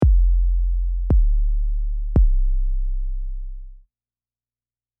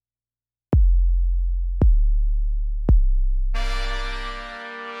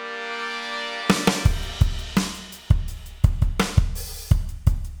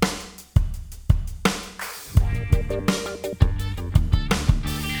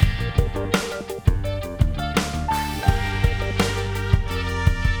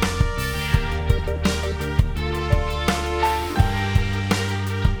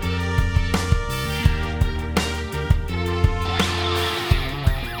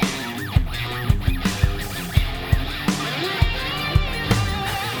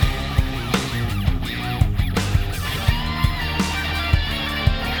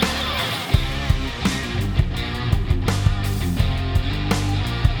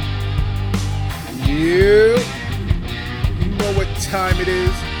You know what time it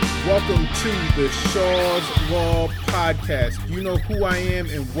is. Welcome to the Shaw's Law Podcast. You know who I am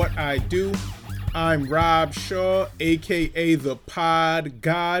and what I do. I'm Rob Shaw, a.k.a. the Pod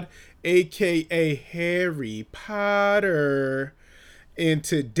God, a.k.a. Harry Potter. And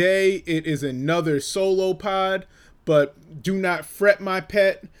today it is another solo pod, but do not fret, my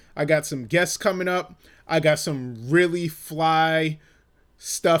pet. I got some guests coming up. I got some really fly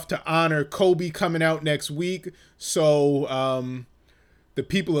stuff to honor Kobe coming out next week. So the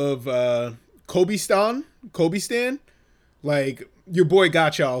people of Kobe-stan, like, your boy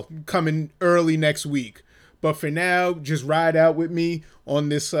got y'all coming early next week. But for now, just ride out with me on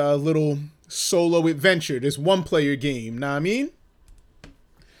this little solo adventure, this one-player game. Know what I mean?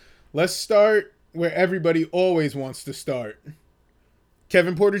 Let's start where everybody always wants to start.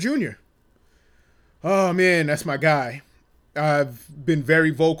 Kevin Porter Jr. Oh, man, that's my guy. I've been very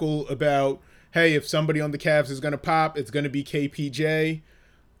vocal about, hey, if somebody on the Cavs is going to pop, it's going to be KPJ.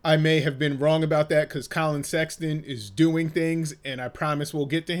 I may have been wrong about that because Colin Sexton is doing things, and I promise we'll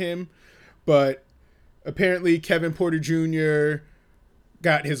get to him. But apparently Kevin Porter Jr.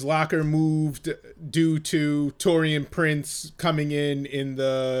 got his locker moved due to Taurean Prince coming in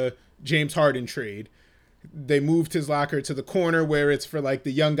the James Harden trade. They moved his locker to the corner where it's for like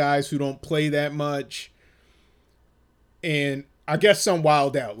the young guys who don't play that much. And I guess some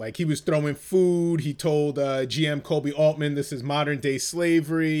wild out. Like, he was throwing food. He told GM Kobe Altman this is modern day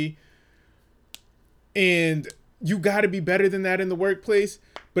slavery. And you got to be better than that in the workplace.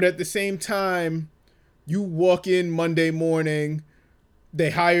 But at the same time, you walk in Monday morning, they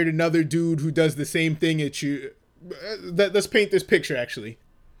hired another dude who does the same thing at you. Let's paint this picture, actually.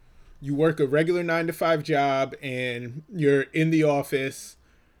 You work a regular 9-to-5 job and you're in the office.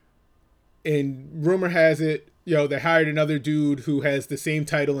 And rumor has it, they hired another dude who has the same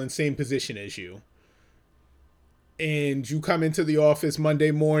title and same position as you. And you come into the office Monday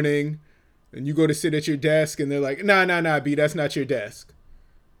morning and you go to sit at your desk and they're like, nah, B, that's not your desk.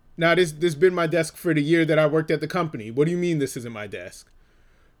 Nah, this been my desk for the year that I worked at the company. What do you mean this isn't my desk?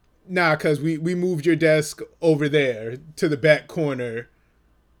 Nah, because we moved your desk over there to the back corner.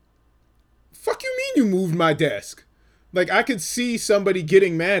 Fuck you mean you moved my desk? Like, I could see somebody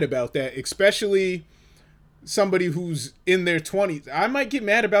getting mad about that, especially somebody who's in their 20s. I might get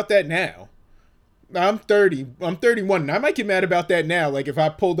mad about that now. I'm 30. I'm 31. And I might get mad about that now. Like, if I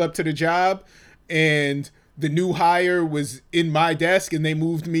pulled up to the job and the new hire was in my desk and they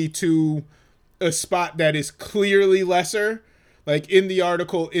moved me to a spot that is clearly lesser. Like, in the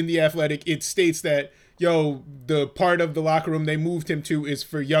article in The Athletic, it states that, the part of the locker room they moved him to is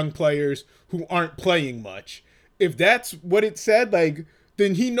for young players who aren't playing much. If that's what it said, like,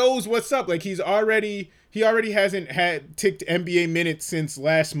 then he knows what's up. Like, he already hasn't had ticked NBA minutes since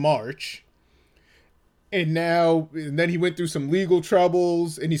last March. And then he went through some legal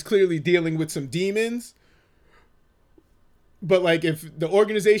troubles and he's clearly dealing with some demons. But, like, if the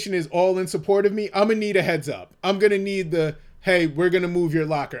organization is all in support of me, I'm going to need a heads up. I'm going to need hey, we're going to move your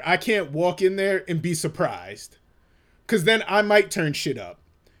locker. I can't walk in there and be surprised. Because then I might turn shit up.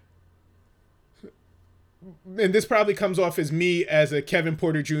 And this probably comes off as me as a Kevin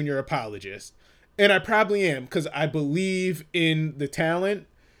Porter Jr. apologist. And I probably am, because I believe in the talent.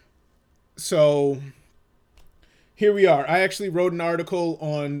 So here we are. I actually wrote an article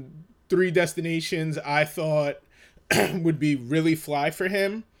on 3 destinations I thought would be really fly for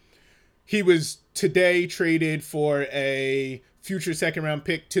him. He was today traded for a future second-round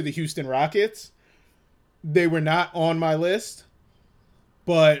pick to the Houston Rockets. They were not on my list.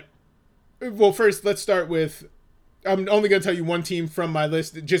 But, well, first, let's start with, I'm only going to tell you one team from my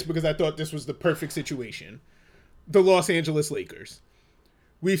list just because I thought this was the perfect situation. The Los Angeles Lakers.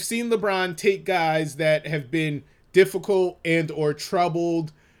 We've seen LeBron take guys that have been difficult and or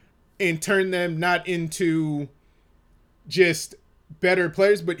troubled and turn them not into just better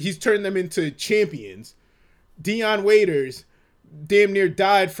players, but he's turned them into champions. Dion Waiters damn near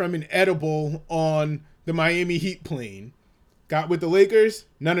died from an edible on the Miami Heat plane. Got with the Lakers,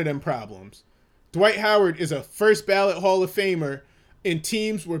 none of them problems. Dwight Howard is a first ballot Hall of Famer, and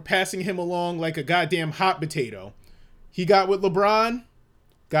teams were passing him along like a goddamn hot potato. He got with LeBron,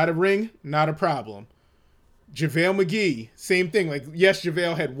 got a ring, not a problem. JaVale McGee, same thing. Like, yes,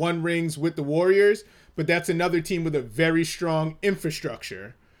 JaVale had 1 rings with the Warriors, but that's another team with a very strong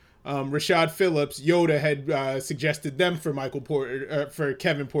infrastructure. Rashad Phillips, Yoda had suggested them for for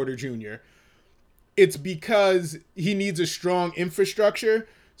Kevin Porter Jr. It's because he needs a strong infrastructure.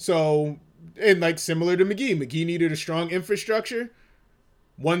 So, and like similar to McGee needed a strong infrastructure.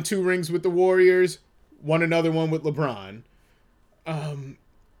 1-2 rings with the Warriors, won another one with LeBron.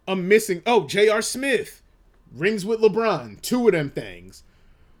 I'm missing. Oh, J.R. Smith. Rings with LeBron. 2 of them things.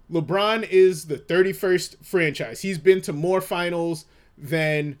 LeBron is the 31st franchise. He's been to more finals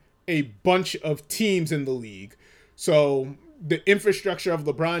than a bunch of teams in the league. So the infrastructure of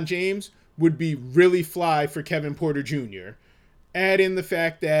LeBron James would be really fly for Kevin Porter Jr. Add in the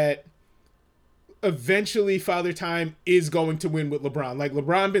fact that eventually Father Time is going to win with LeBron. Like,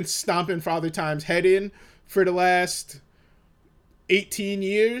 LeBron been stomping Father Time's head in for the last 18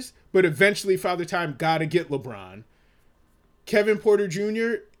 years, but eventually Father Time got to get LeBron. Kevin Porter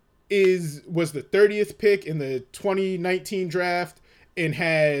Jr. was the 30th pick in the 2019 draft and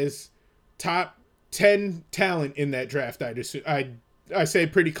has top 10 talent in that draft. I say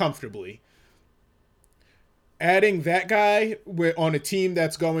pretty comfortably. Adding that guy on a team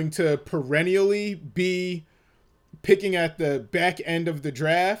that's going to perennially be picking at the back end of the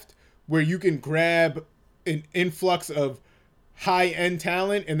draft, where you can grab an influx of high-end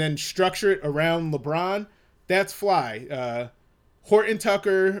talent and then structure it around LeBron, that's fly. Horton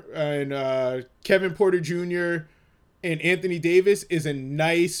Tucker and Kevin Porter Jr. and Anthony Davis is a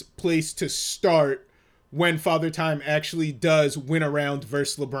nice place to start when Father Time actually does win a round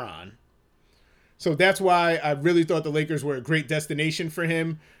versus LeBron. So that's why I really thought the Lakers were a great destination for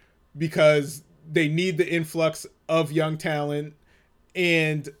him, because they need the influx of young talent.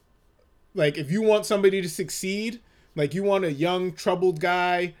 And like, if you want somebody to succeed, like you want a young troubled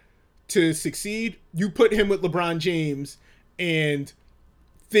guy to succeed, you put him with LeBron James and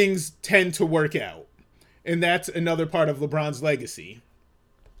things tend to work out. And that's another part of LeBron's legacy.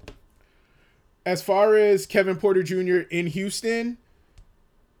 As far as Kevin Porter Jr. in Houston,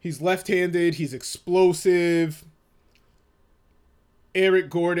 he's left-handed. He's explosive. Eric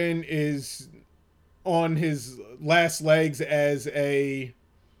Gordon is on his last legs as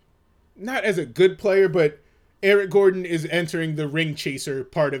not as a good player, but Eric Gordon is entering the ring chaser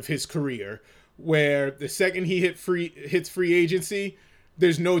part of his career, where the second he hits free agency,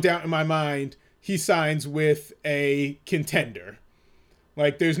 there's no doubt in my mind he signs with a contender.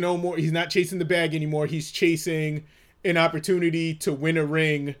 Like, there's no more, he's not chasing the bag anymore. He's chasing an opportunity to win a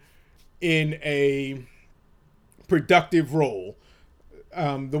ring in a productive role.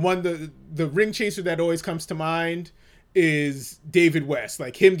 The ring chaser that always comes to mind is David West.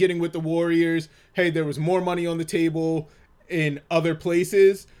 Like, him getting with the Warriors. Hey, there was more money on the table in other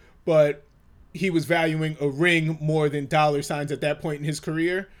places, but he was valuing a ring more than dollar signs at that point in his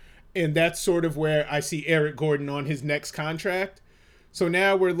career. And that's sort of where I see Eric Gordon on his next contract. So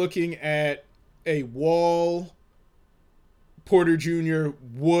now we're looking at a Wall, Porter Jr.,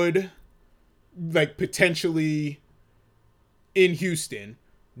 Wood, like potentially in Houston.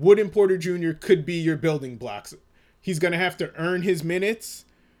 Wood and Porter Jr. could be your building blocks. He's going to have to earn his minutes.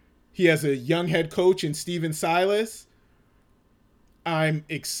 He has a young head coach in Steven Silas. I'm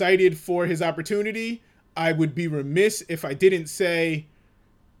excited for his opportunity. I would be remiss if I didn't say,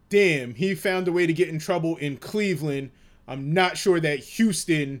 damn, he found a way to get in trouble in Cleveland. I'm not sure that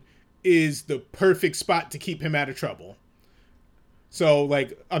Houston is the perfect spot to keep him out of trouble. So,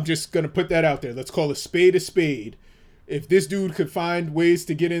 like, I'm just going to put that out there. Let's call a spade a spade. If this dude could find ways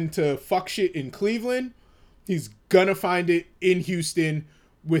to get into fuck shit in Cleveland, he's going to find it in Houston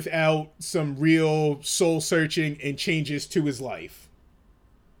without some real soul searching and changes to his life.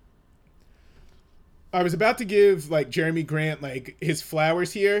 I was about to give, like, Jeremy Grant, like, his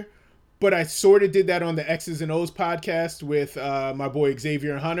flowers here, but I sort of did that on the X's and O's podcast with my boy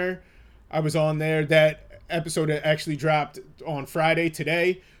Xavier Hunter. I was on there. That episode actually dropped on Friday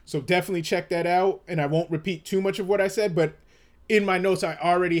today, so definitely check that out. And I won't repeat too much of what I said, but in my notes, I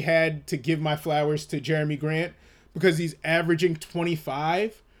already had to give my flowers to Jeremy Grant because he's averaging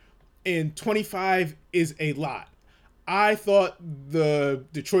 25, and 25 is a lot. I thought the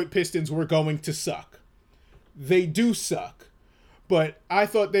Detroit Pistons were going to suck. They do suck, but I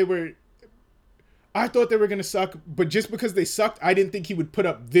thought they were going to suck, but just because they sucked, I didn't think he would put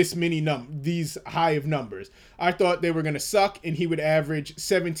up this these high of numbers. I thought they were going to suck and he would average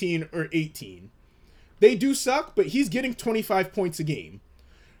 17 or 18. They do suck, but he's getting 25 points a game.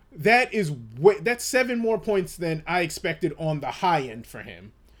 That's 7 more points than I expected on the high end for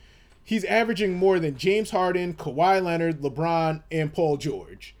him. He's averaging more than James Harden, Kawhi Leonard, LeBron, and Paul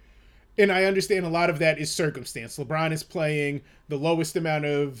George. And I understand a lot of that is circumstance. LeBron is playing the lowest amount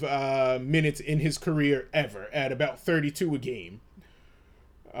of minutes in his career ever at about 32 a game.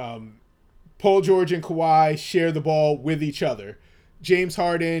 Paul George and Kawhi share the ball with each other. James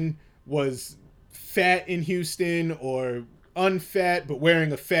Harden was fat in Houston or unfat, but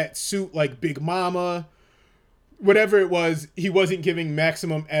wearing a fat suit like Big Mama. Whatever it was, he wasn't giving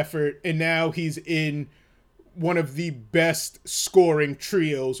maximum effort, and now he's in one of the best scoring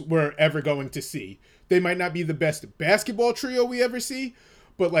trios we're ever going to see. They might not be the best basketball trio we ever see,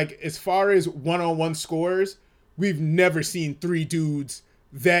 but like as far as one-on-one scorers, we've never seen three dudes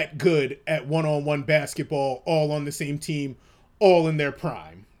that good at one-on-one basketball, all on the same team, all in their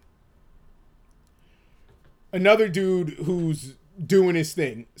prime. Another dude who's doing his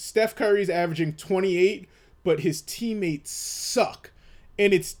thing. Steph Curry's averaging 28, but his teammates suck,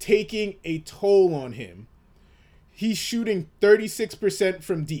 and it's taking a toll on him. He's shooting 36%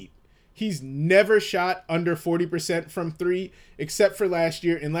 from deep. He's never shot under 40% from three, except for last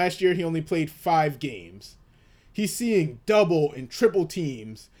year, and last year he only played 5 games. He's seeing double and triple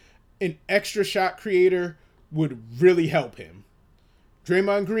teams. An extra shot creator would really help him.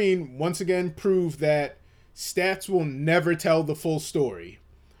 Draymond Green once again proved that stats will never tell the full story.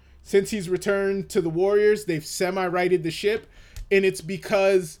 Since he's returned to the Warriors, they've semi-righted the ship, and it's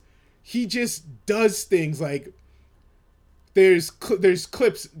because he just does things like there's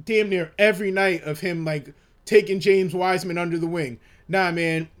clips damn near every night of him like taking James Wiseman under the wing. Nah,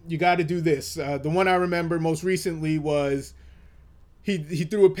 man, you got to do this. The one I remember most recently was he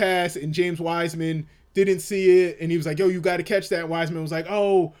threw a pass and James Wiseman didn't see it, and he was like, yo, you got to catch that. And Wiseman was like,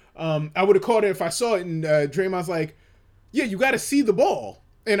 oh, I would have caught it if I saw it. And Draymond's like, yeah, you got to see the ball.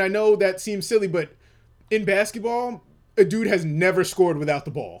 And I know that seems silly, but in basketball, a dude has never scored without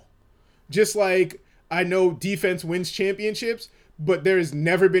the ball. Just like I know defense wins championships, but there has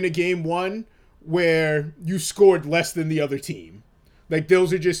never been a game won where you scored less than the other team. Like,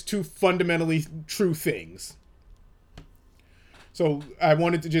 those are just two fundamentally true things. So I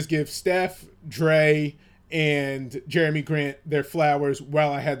wanted to just give Steph, Dre, and Jeremy Grant their flowers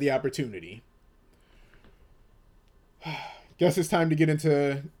while I had the opportunity. Guess it's time to get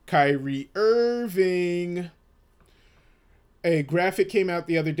into Kyrie Irving. A graphic came out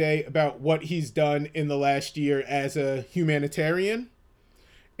the other day about what he's done in the last year as a humanitarian.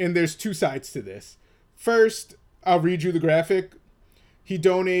 And there's two sides to this. First, I'll read you the graphic. He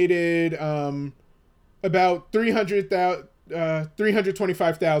donated about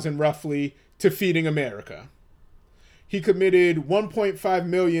 $325,000 roughly to Feeding America. He committed $1.5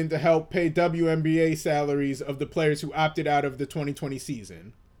 million to help pay WNBA salaries of the players who opted out of the 2020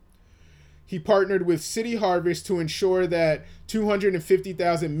 season. He partnered with City Harvest to ensure that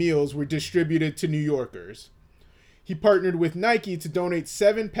 250,000 meals were distributed to New Yorkers. He partnered with Nike to donate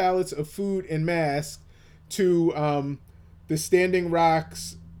 7 pallets of food and masks to the Standing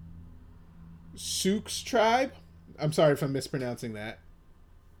Rock's Sioux tribe. I'm sorry if I'm mispronouncing that.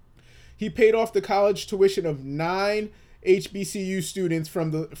 He paid off the college tuition of 9 HBCU students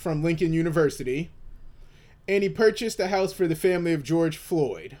from Lincoln University. And he purchased a house for the family of George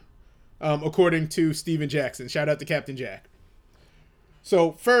Floyd. According to Steven Jackson. Shout out to Captain Jack.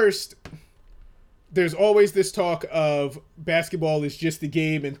 So first, there's always this talk of basketball is just a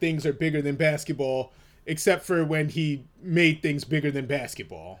game and things are bigger than basketball, except for when he made things bigger than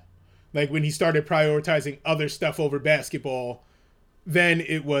basketball. Like when he started prioritizing other stuff over basketball, then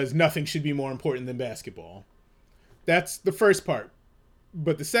it was nothing should be more important than basketball. That's the first part.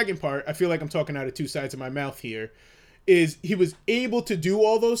 But the second part, I feel like I'm talking out of two sides of my mouth here, is he was able to do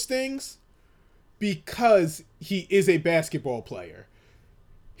all those things because he is a basketball player.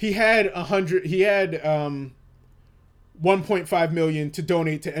 He had 1.5 million to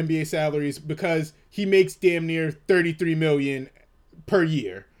donate to NBA salaries because he makes damn near 33 million per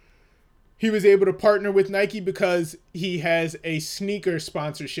year. He was able to partner with Nike because he has a sneaker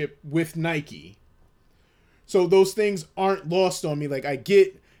sponsorship with Nike. So those things aren't lost on me. Like, I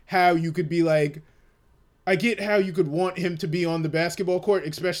get how you could be like, I get how you could want him to be on the basketball court,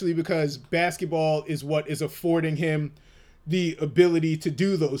 especially because basketball is what is affording him the ability to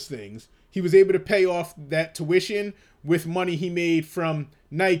do those things. He was able to pay off that tuition with money he made from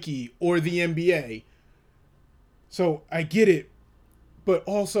Nike or the NBA. So I get it. But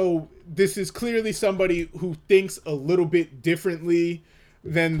also, this is clearly somebody who thinks a little bit differently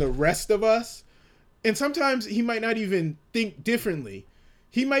than the rest of us. And sometimes he might not even think differently.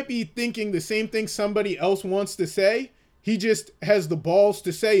 He might be thinking the same thing somebody else wants to say. He just has the balls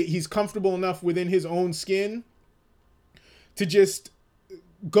to say it. He's comfortable enough within his own skin to just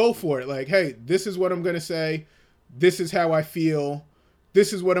go for it. Like, hey, this is what I'm going to say. This is how I feel.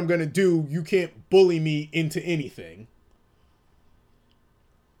 This is what I'm going to do. You can't bully me into anything.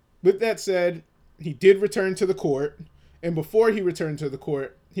 With that said, he did return to the court. And before he returned to the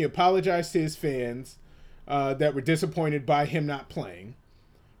court, he apologized to his fans that were disappointed by him not playing.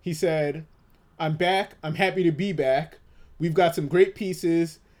 He said, I'm back. I'm happy to be back. We've got some great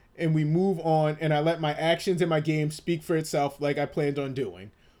pieces, and we move on, and I let my actions and my game speak for itself like I planned on doing.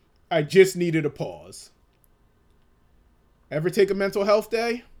 I just needed a pause. Ever take a mental health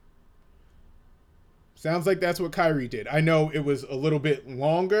day? Sounds like that's what Kyrie did. I know it was a little bit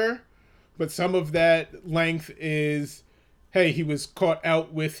longer, but some of that length is, hey, he was caught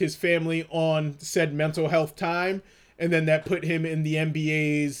out with his family on said mental health time, and then that put him in the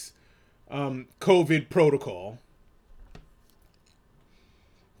NBA's COVID protocol.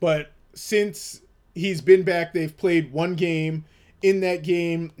 But since he's been back, they've played one game. In that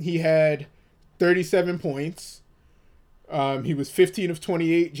game, he had 37 points. He was 15 of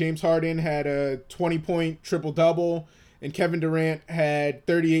 28. James Harden had a 20-point triple-double, and Kevin Durant had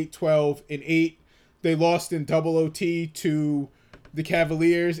 38, 12, and 8. They lost in double OT to the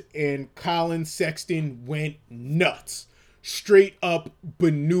Cavaliers, and Colin Sexton went nuts. Straight up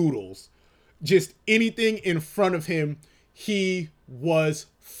banoodles. Just anything in front of him, he was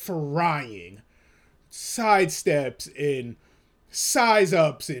frying. Side steps and size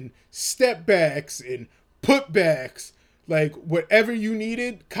ups and step backs and putbacks. Like, whatever you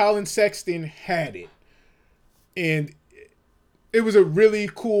needed, Colin Sexton had it. And it was a really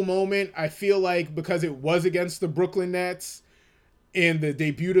cool moment. I feel like because it was against the Brooklyn Nets and the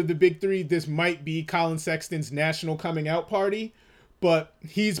debut of the Big Three, this might be Colin Sexton's national coming out party. But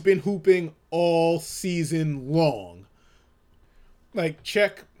he's been hooping all season long. Like,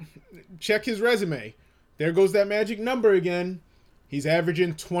 check his resume. There goes that magic number again. He's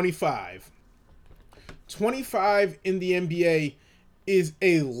averaging 25. 25 in the NBA is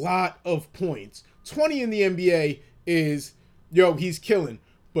a lot of points. 20 in the NBA is, he's killing.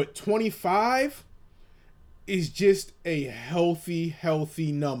 But 25 is just a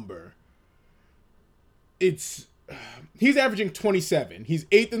healthy number. He's averaging 27. He's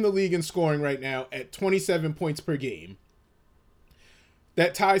 8th in the league in scoring right now at 27 points per game.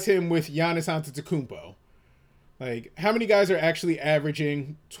 That ties him with Giannis Antetokounmpo. Like, how many guys are actually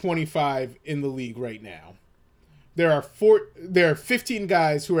averaging 25 in the league right now? There are 15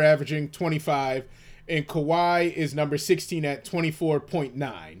 guys who are averaging 25, and Kawhi is number 16 at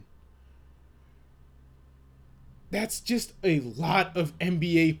 24.9. That's just a lot of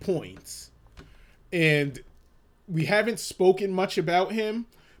NBA points. And we haven't spoken much about him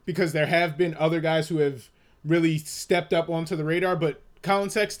because there have been other guys who have really stepped up onto the radar, but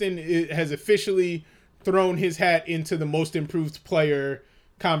Colin Sexton has officially thrown his hat into the most improved player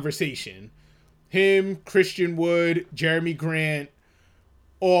conversation. Him, Christian Wood, Jeremy Grant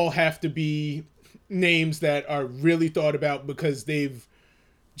all have to be names that are really thought about because they've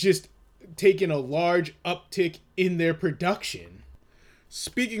just taken a large uptick in their production.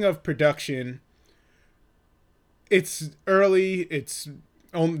 Speaking of production, it's early.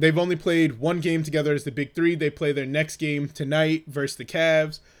 They've only played one game together as the Big Three. They play their next game tonight versus the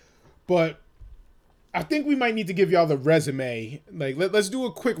Cavs. But I think we might need to give y'all the resume. Like, let's do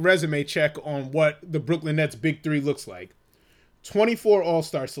a quick resume check on what the Brooklyn Nets Big Three looks like. 24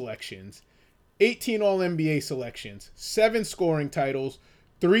 All-Star selections, 18 All-NBA selections, 7 scoring titles,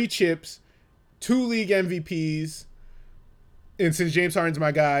 3 chips, 2 league MVPs, and since James Harden's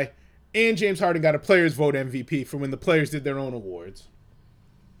my guy, and James Harden got a Players Vote MVP for when the players did their own awards.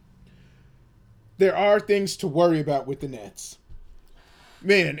 There are things to worry about with the Nets.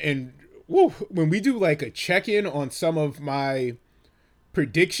 Man, and when we do like a check-in on some of my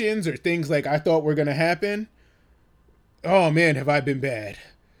predictions or things like I thought were going to happen, oh man, have I been bad.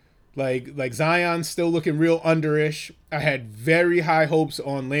 Like Zion's still looking real underish. I had very high hopes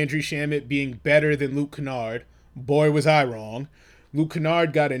on Landry Shamet being better than Luke Kennard. Boy, was I wrong. Luke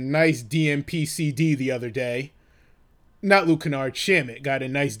Kennard got a nice DNP CD the other day. Not Luke Kennard, Shamet got a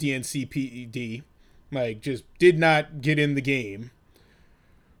nice DNCPD. Like, just did not get in the game.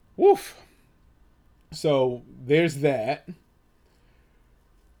 Woof. So, there's that.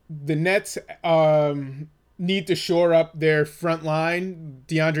 The Nets need to shore up their front line.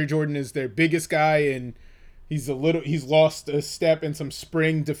 DeAndre Jordan is their biggest guy, and he's lost a step and some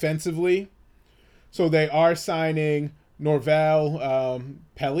spring defensively. So, they are signing Norvel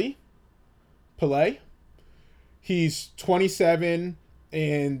Pele. He's 27,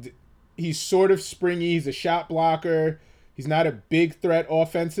 and he's sort of springy. He's a shot blocker. He's not a big threat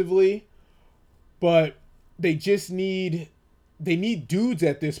offensively, but they need dudes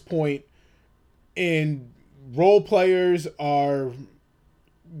at this point, and role players are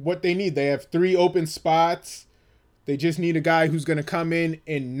what they need. They have 3 open spots. They just need a guy who's going to come in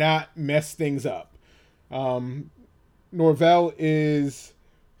and not mess things up. Norvel is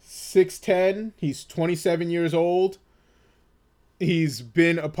 6'10". He's 27 years old. He's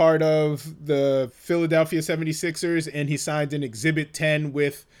been a part of the Philadelphia 76ers, and he signed an Exhibit 10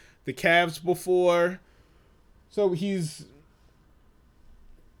 with the Cavs before. So he's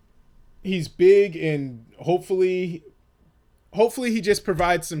big, and hopefully hopefully he just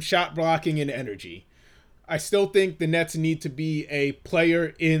provides some shot blocking and energy. I still think the Nets need to be a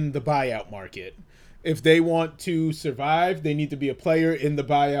player in the buyout market. If they want to survive, they need to be a player in the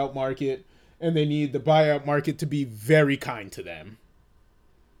buyout market, and they need the buyout market to be very kind to them.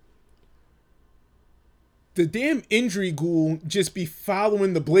 The damn injury ghoul just be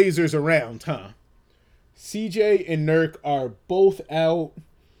following the Blazers around, huh? CJ and Nurk are both out,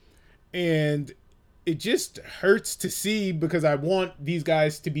 and it just hurts to see because I want these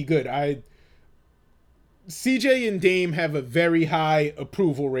guys to be good. CJ and Dame have a very high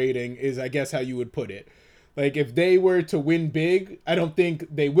approval rating, is I guess how you would put it. Like, if they were to win big, I don't think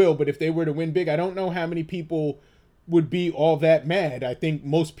they will, but if they were to win big, I don't know how many people would be all that mad. I think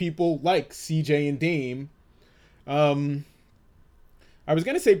most people like CJ and Dame. I was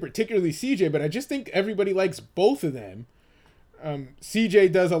going to say particularly CJ, but I just think everybody likes both of them.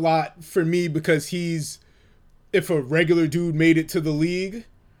 CJ does a lot for me because if a regular dude made it to the league,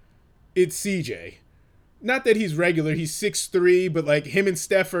 it's CJ. Not that he's regular, he's 6'3", but like him and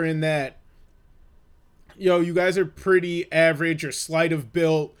Steph are in that, you guys are pretty average or slight of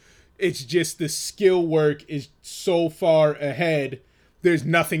built. It's just the skill work is so far ahead, there's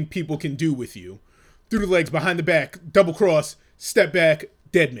nothing people can do with you. Through the legs, behind the back, double cross, step back,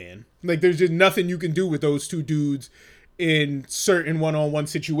 dead man. Like, there's just nothing you can do with those two dudes in certain one-on-one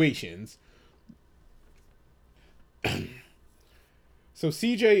situations. So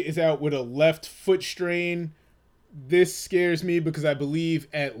CJ is out with a left foot strain. This scares me because I believe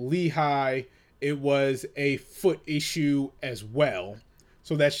at Lehigh it was a foot issue as well.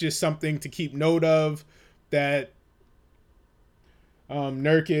 So that's just something to keep note of, that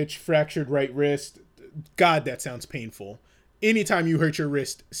Nurkic fractured right wrist. God, that sounds painful. Anytime you hurt your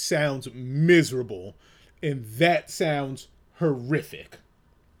wrist sounds miserable, and that sounds horrific.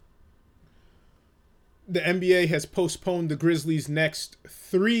 The NBA has postponed the Grizzlies' next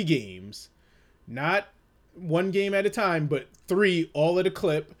 3 games. Not one game at a time, but 3 all at a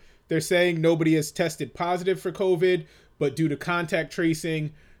clip. They're saying nobody has tested positive for COVID, but due to contact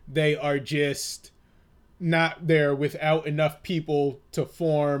tracing, they are just not there without enough people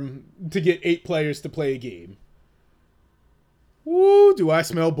to get 8 players to play a game. Woo, do I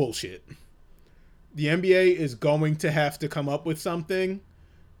smell bullshit. The NBA is going to have to come up with something,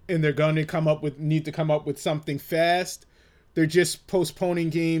 and they're going to need to come up with something fast. They're just postponing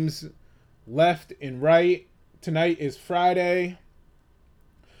games left and right. Tonight is Friday.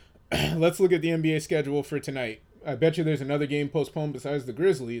 Let's look at the NBA schedule for tonight. I bet you there's another game postponed besides the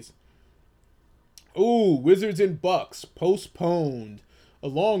Grizzlies. Ooh, Wizards and Bucks postponed,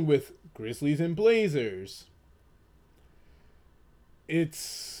 along with Grizzlies and Blazers.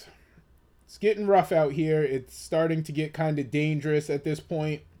 It's getting rough out here. It's starting to get kind of dangerous at this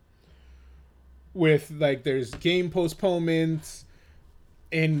point. With, like, there's game postponements,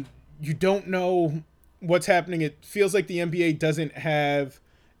 and you don't know what's happening. It feels like the NBA doesn't have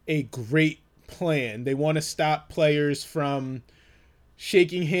a great plan. They want to stop players from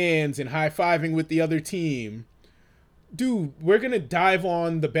shaking hands and high-fiving with the other team. Dude, we're going to dive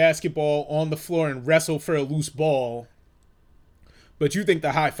on the basketball on the floor and wrestle for a loose ball. But you think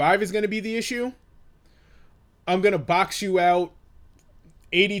the high five is going to be the issue? I'm going to box you out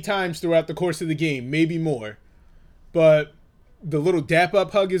 80 times throughout the course of the game, maybe more. But the little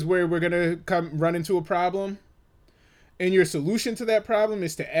dap-up hug is where we're going to run into a problem. And your solution to that problem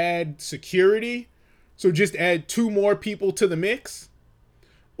is to add security. So just add 2 more people to the mix.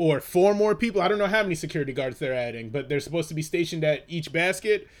 Or 4 more people. I don't know how many security guards they're adding, but they're supposed to be stationed at each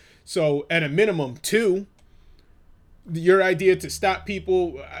basket. So at a minimum, 2. Your idea to stop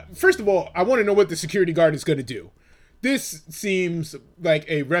people. First of all, I want to know what the security guard is going to do. This seems like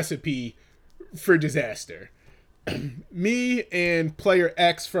a recipe for disaster. Me and player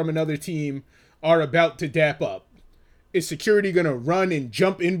X from another team are about to dap up. Is security going to run and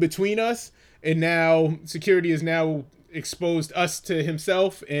jump in between us? And now security has now exposed us to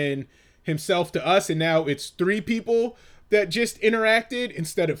himself and himself to us. And now it's 3 people that just interacted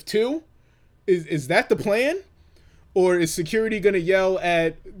instead of 2. Is that the plan? Or is security going to yell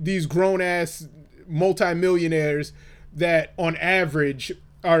at these grown-ass multimillionaires that, on average,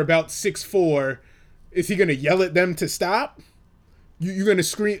 are about 6'4"? Is he going to yell at them to stop? You're going to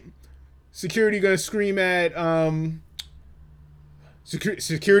scream... Security going to scream at...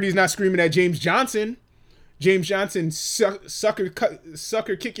 Security's not screaming at James Johnson. James Johnson, sucker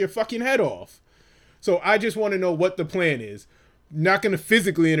kick your fucking head off. So I just want to know what the plan is. Not going to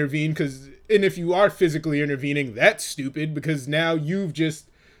physically intervene, and if you are physically intervening, that's stupid, because now you've just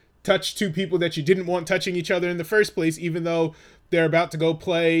touched 2 people that you didn't want touching each other in the first place, even though they're about to go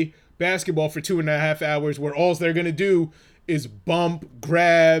play basketball for 2.5 hours, where all they're going to do is bump,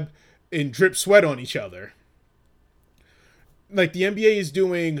 grab, and drip sweat on each other. Like, the NBA is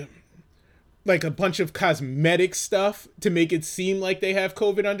doing like a bunch of cosmetic stuff to make it seem like they have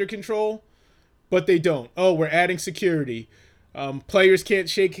COVID under control, but they don't. Oh, we're adding security. Players can't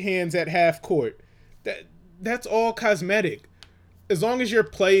shake hands at half court. That's all cosmetic. As long as you're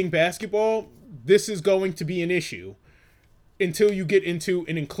playing basketball, this is going to be an issue until you get into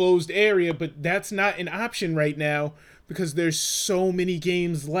an enclosed area, but that's not an option right now because there's so many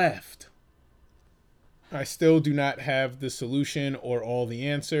games left. I still do not have the solution or all the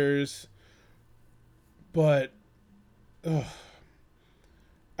answers, but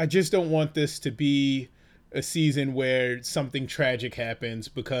I just don't want this to be a season where something tragic happens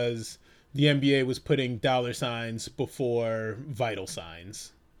because the NBA was putting dollar signs before vital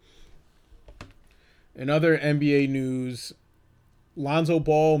signs. In other NBA news, Lonzo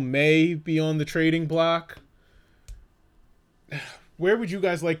Ball may be on the trading block. Where would you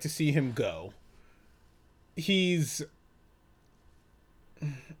guys like to see him go?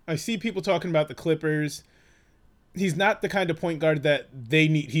 I see people talking about the Clippers. He's not the kind of point guard that they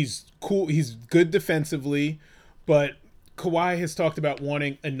need. He's cool. He's good defensively, but Kawhi has talked about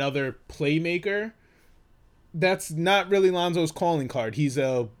wanting another playmaker. That's not really Lonzo's calling card. He's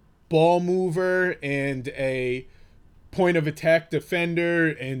a ball mover and a point of attack defender,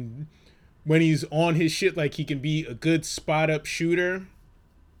 and when he's on his shit, like, he can be a good spot up shooter.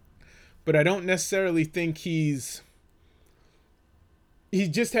 But I don't necessarily think he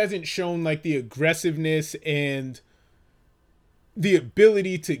just hasn't shown like the aggressiveness and the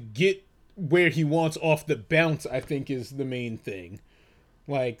ability to get where he wants off the bounce, I think, is the main thing.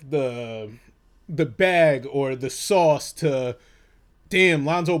 Like the bag or the sauce to, damn,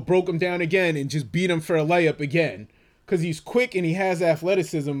 Lonzo broke him down again and just beat him for a layup again. Because he's quick and he has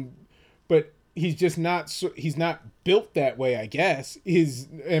athleticism, but he's just he's not built that way, I guess.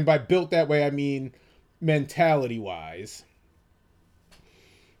 And by built that way, I mean mentality-wise.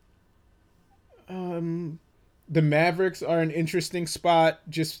 The Mavericks are an interesting spot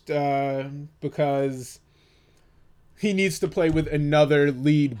just because he needs to play with another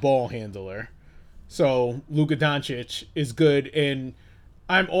lead ball handler. So Luka Doncic is good, and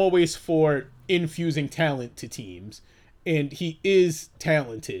I'm always for infusing talent to teams, and he is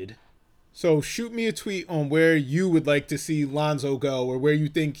talented. So shoot me a tweet on where you would like to see Lonzo go or where you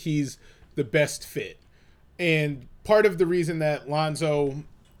think he's the best fit. And part of the reason that Lonzo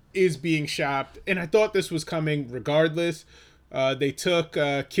is being shopped, and I thought this was coming regardless, they took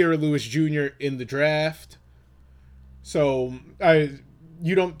Kira Lewis Jr. in the draft. So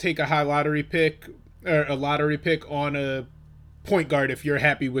you don't take a high lottery pick or a lottery pick on a point guard if you're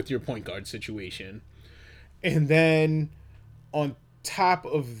happy with your point guard situation. And then on top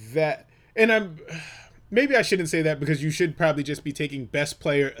of that, and maybe I shouldn't say that because you should probably just be taking best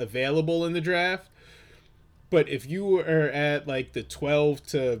player available in the draft. But if you are at like the 12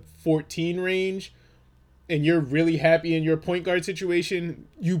 to 14 range and you're really happy in your point guard situation,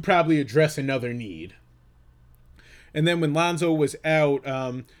 you probably address another need. And then when Lonzo was out,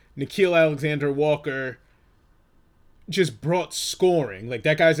 Nickeil Alexander-Walker just brought scoring. Like,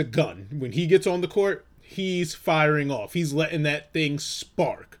 that guy's a gun. When he gets on the court, he's firing off. He's letting that thing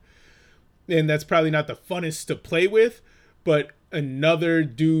spark. And that's probably not the funnest to play with, but another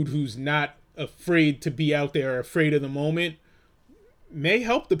dude who's not afraid to be out there or afraid of the moment may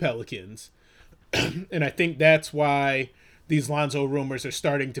help the Pelicans. And I think that's why these Lonzo rumors are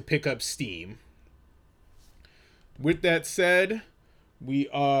starting to pick up steam. With that said, we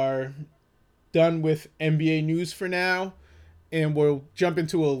are done with NBA news for now, and we'll jump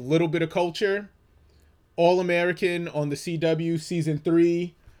into a little bit of culture. All-American on the CW Season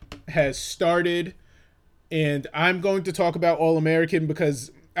 3 has started, and I'm going to talk about All-American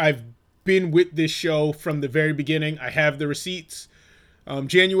because I've been with this show from the very beginning. I have the receipts.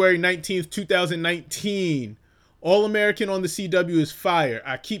 January 19th, 2019. All-American on the CW is fire.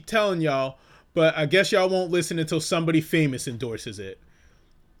 I keep telling y'all, but I guess y'all won't listen until somebody famous endorses it.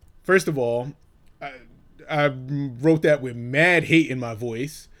 First of all, I wrote that with mad hate in my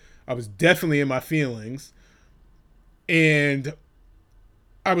voice. I was definitely in my feelings. And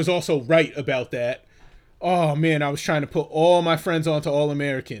I was also right about that. Oh, man, I was trying to put all my friends onto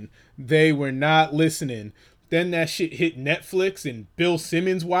All-American. They were not listening. Then that shit hit Netflix and Bill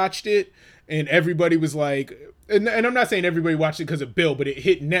Simmons watched it. And everybody was like, and I'm not saying everybody watched it because of Bill, but it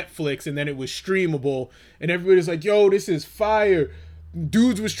hit Netflix and then it was streamable. And everybody was like, yo, this is fire.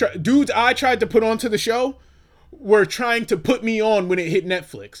 Dudes I tried to put onto the show were trying to put me on when it hit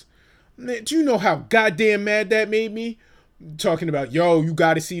Netflix. Man, do you know how goddamn mad that made me? Talking about, yo, you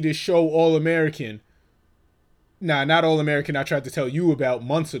got to see this show All-American. Nah, not All American I tried to tell you about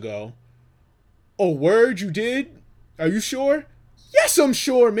months ago. Oh, word, you did? Are you sure? Yes, I'm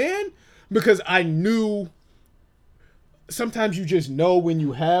sure, man. Because I knew. Sometimes you just know when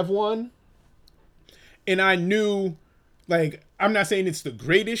you have one. And I knew, like, I'm not saying it's the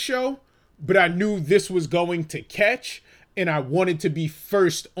greatest show, but I knew this was going to catch. And I wanted to be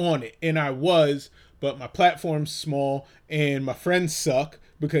first on it. And I was. But my platform's small. And my friends suck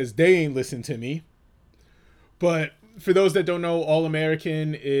because they ain't listen to me. But for those that don't know, All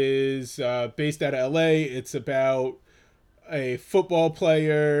American is based out of LA. It's about a football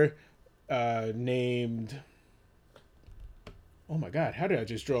player named. Oh my God, how did I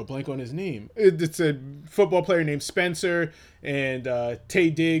just draw a blank on his name? It's a football player named Spencer, and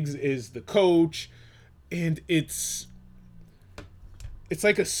Taye Diggs is the coach. And it's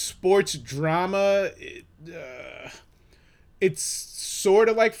like a sports drama. It's sort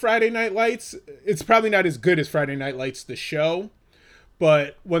of like Friday Night Lights. It's probably not as good as Friday Night Lights, the show.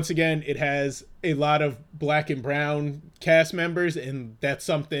 But once again, it has a lot of black and brown cast members, and that's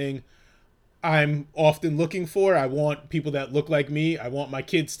something I'm often looking for. I want people that look like me. I want my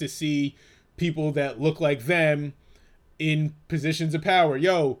kids to see people that look like them in positions of power.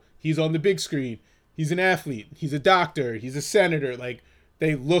 Yo, he's on the big screen. He's an athlete. He's a doctor. He's a senator. Like,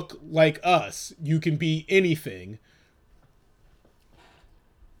 they look like us. You can be anything.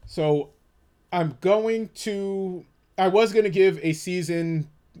 So I was going to give a season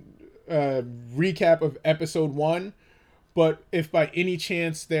recap of episode 1, but if by any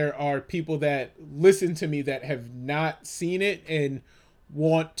chance there are people that listen to me that have not seen it and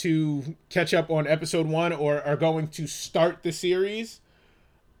want to catch up on episode 1 or are going to start the series,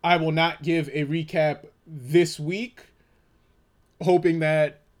 I will not give a recap this week, hoping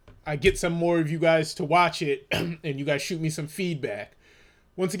that I get some more of you guys to watch it and you guys shoot me some feedback.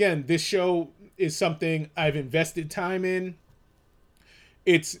 Once again, this show is something I've invested time in.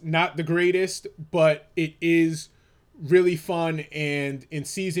 It's not the greatest, but it is really fun. And in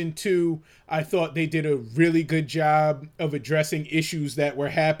season 2, I thought they did a really good job of addressing issues that were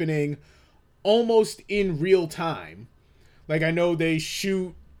happening almost in real time. Like, I know they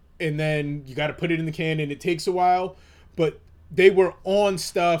shoot and then you got to put it in the can and it takes a while, but they were on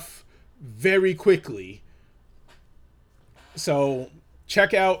stuff very quickly. So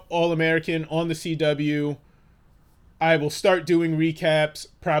check out All American on the CW. I will start doing recaps.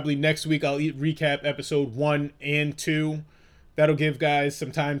 Probably next week I'll recap episode 1 and 2. That'll give guys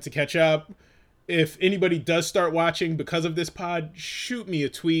some time to catch up. If anybody does start watching because of this pod, shoot me a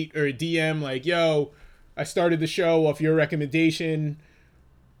tweet or a DM like, yo, I started the show off your recommendation.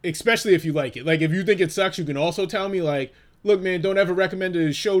 Especially if you like it. Like, if you think it sucks, you can also tell me, like, look, man, don't ever recommend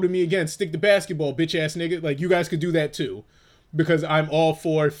a show to me again. Stick to basketball, bitch ass nigga. Like, you guys could do that too. Because I'm all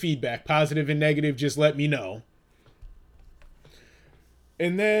for feedback. Positive and negative, just let me know.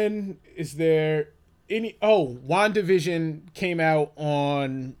 And then, is there any... Oh, WandaVision came out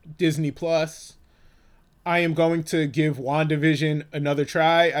on Disney+. I am going to give WandaVision another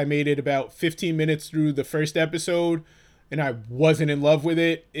try. I made it about 15 minutes through the first episode, and I wasn't in love with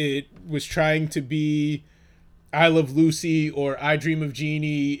it. It was trying to be I Love Lucy or I Dream of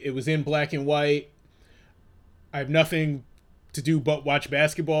Jeannie. It was in black and white. I have nothing to do but watch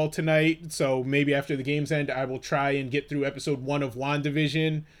basketball tonight, so maybe after the games end I will try and get through episode 1 of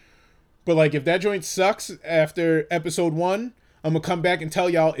WandaVision. But like, if that joint sucks after episode 1, I'm gonna come back and tell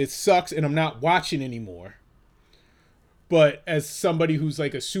y'all it sucks and I'm not watching anymore. But as somebody who's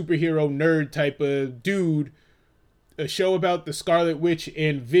like a superhero nerd type of dude, a show about the Scarlet Witch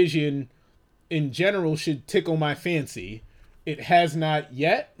and Vision in general should tickle my fancy. It has not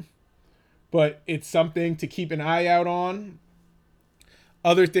yet, but it's something to keep an eye out on.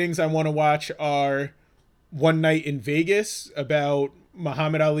 Other things I want to watch are One Night in Vegas, about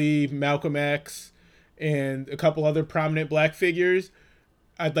Muhammad Ali, Malcolm X, and a couple other prominent black figures.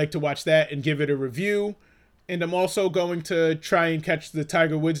 I'd like to watch that and give it a review. And I'm also going to try and catch the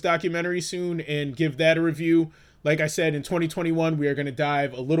Tiger Woods documentary soon and give that a review. Like I said, in 2021, we are going to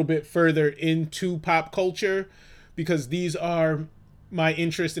dive a little bit further into pop culture because these are my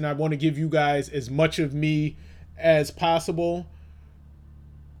interests and I want to give you guys as much of me as possible.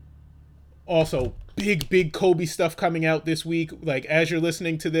 Also, big Kobe stuff coming out this week. Like, as you're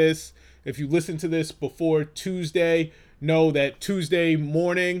listening to this, if you listen to this before Tuesday, know that Tuesday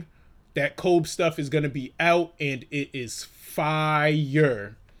morning, that Kobe stuff is going to be out and it is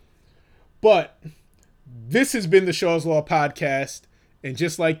fire. But this has been the Shaw's Law Podcast, and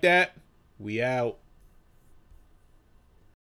just like that, we out.